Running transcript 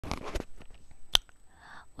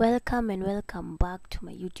Welcome and welcome back to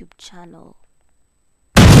my YouTube channel.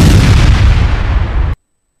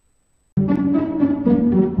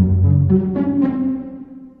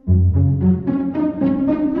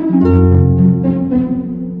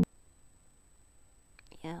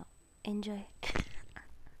 Yeah, enjoy.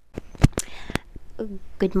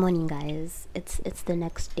 Good morning, guys. It's the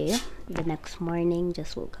next day, the next morning.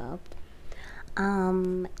 Just woke up.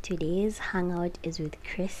 Today's hangout is with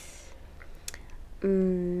Chrissss.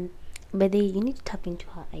 But you need to tap into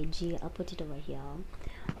her IG. I'll put it over here.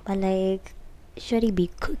 But like, should he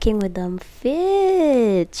be cooking with them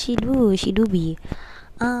fit? She do be.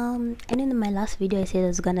 And in my last video I said I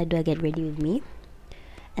was gonna do a get ready with me,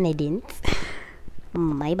 and I didn't.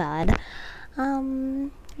 My bad.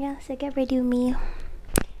 Yeah, so get ready with me.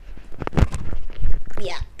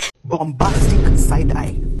 Yeah. Bombastic side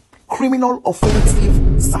eye. Criminal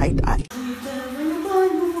offensive side eye.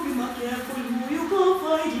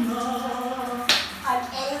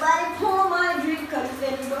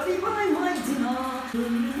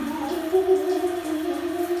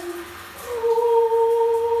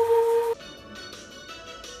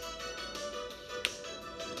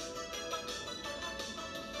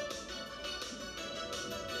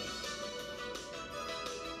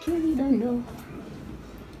 I really don't know.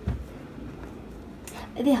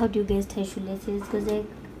 How do you guys tie shoelaces? Because like,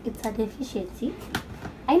 it's a deficiency.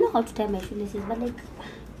 I know how to tie my shoelaces, but like,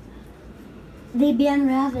 they be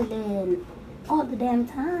unraveling all the damn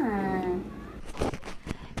time.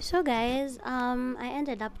 So guys, I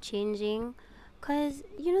ended up changing, cause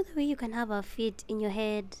you know the way you can have a fit in your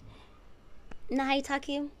head. Na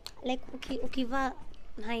haitaki like ukiva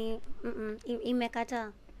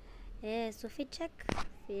imekata. Yeah, so fit check.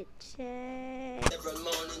 Fit check. Every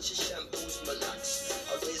morning she shampoos my locks.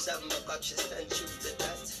 Always have my back, she stand true to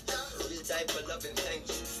that. Real type of loving, thank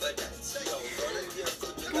you for that. Yo, running here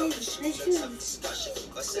good without the shoes and socks. Gosh, I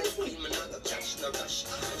keep myself clean, man, I got cash, no rush.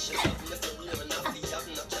 And she love me for real, and I feel have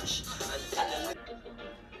no cash. And telling me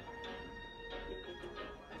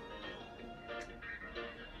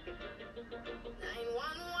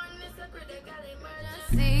 911 is a critical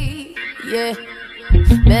emergency. Yeah.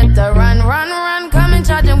 Better run, come and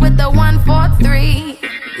charge him with the 143.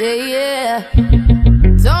 Yeah.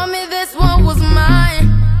 Told me this one was mine.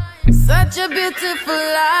 Such a beautiful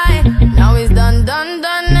lie. Now he's done,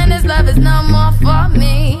 and his love is no more for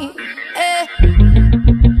me.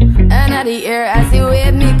 And at the air as he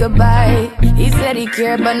waved me goodbye, he said he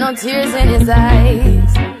cared, but no tears in his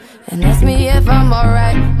eyes. And asked me if I'm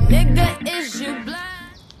alright. Nigga, is you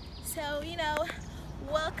blind? So,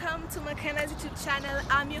 welcome to Makana's YouTube channel.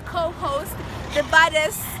 I'm your co-host, the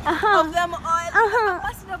baddest of them all,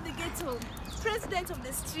 ambassador of the ghetto, president of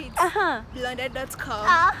the street, blonded.com.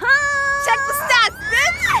 Check the stats,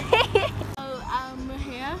 bitch! So, we're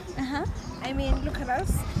here. I mean, look at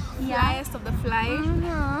us. Flyest of the fly.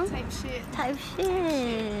 Type shit.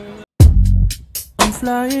 I'm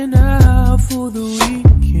flying out for the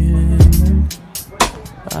weekend.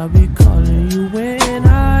 I'll be calling you when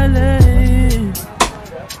I land.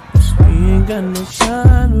 We ain't got no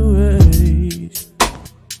time to waste.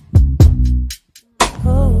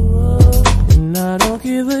 And I don't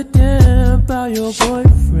give a damn about your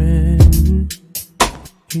boyfriend.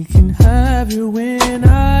 He can have you when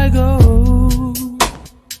I go.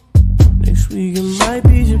 Next week it might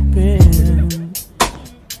be Japan.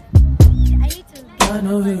 I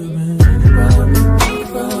know you've been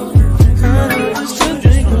just to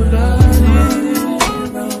drink about it.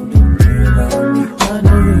 I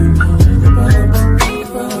know you've been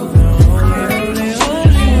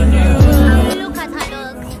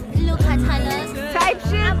Look at her looks. Type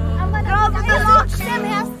shit. I'm gonna go with the looks. Them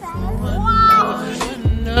hairstyles. Wow.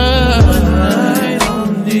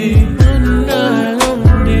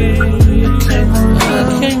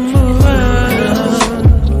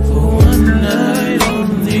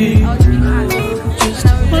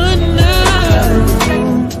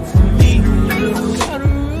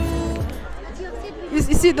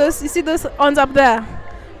 You see those ones up there?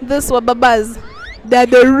 Those were babas. They're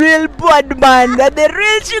the real bad man. They're the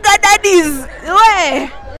real sugar daddies.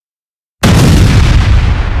 Where?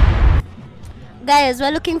 Guys,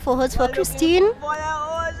 we're looking for hosts for Christine.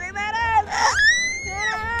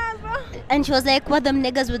 And she was like, what them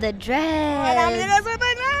niggas with the dress?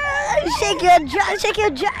 Shake your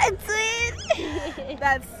dress, sweet.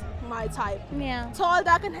 That's my type. Yeah. Tall,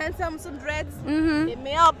 dark, and handsome, some dreads. Hit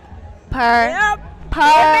me up. Per. Hit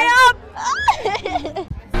me up.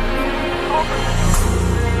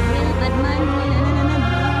 Real bad man.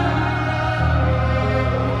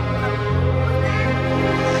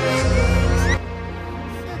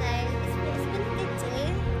 So guys, it's been a good day.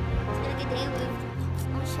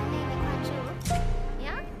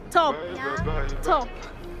 Top. Yeah. Top.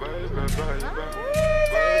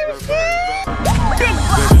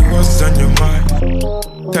 Baby, what's on your mind?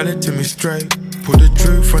 Tell it to me straight. Put the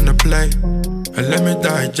truth on the plate and let me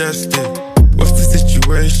digest it. What's the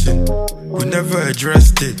situation? We never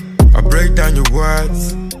addressed it. I break down your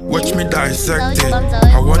words, watch me dissect it.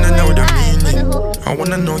 I wanna know the meaning, I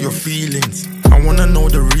wanna know your feelings, I wanna know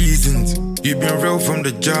the reasons. You've been real from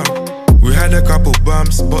the jump. We had a couple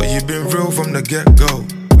bumps, but you've been real from the get-go.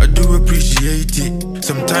 I do appreciate it,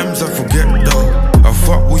 sometimes I forget though. I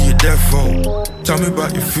fuck with you there for. Tell me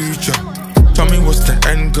about your future, tell me what's the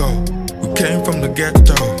end goal. We came from the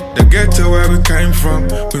ghetto where we came from.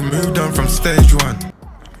 We moved on from stage 1.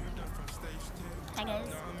 Hi guys.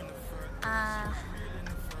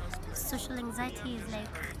 Social anxiety is like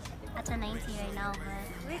at a 90 right now, but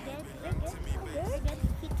we're good.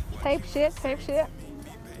 Type shit.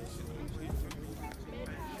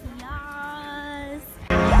 Yes.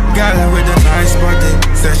 Girl with a nice body,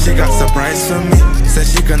 said she got surprise for me. Said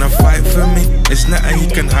she gonna fight for me. It's nothing you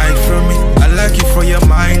can hide from me. I like you for your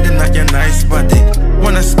mind and not your nice body.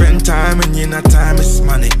 Wanna spend time and you know time is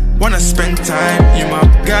money. Wanna spend time, you my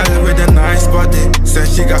girl with a nice body. Said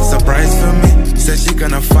she got surprise for me. Said she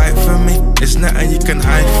gonna fight for me. It's nothing you can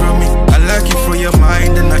hide from me. I like you for your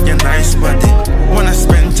mind and not your nice body. Wanna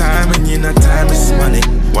spend time and you know time is money.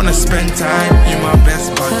 Wanna spend time, you my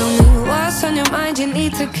best buddy. Tell me what's on your mind, you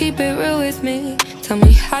need to keep it real with me. Tell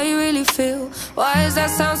me how you really feel. Why does that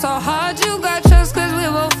sound so hard? You got trust cause we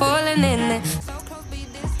were falling in it.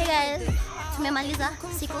 Hey guys, tumemaliza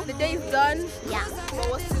siku. The day is done. Yeah. But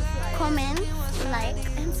what's this like? Comment, like,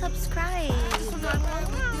 and subscribe.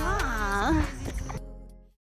 Yeah.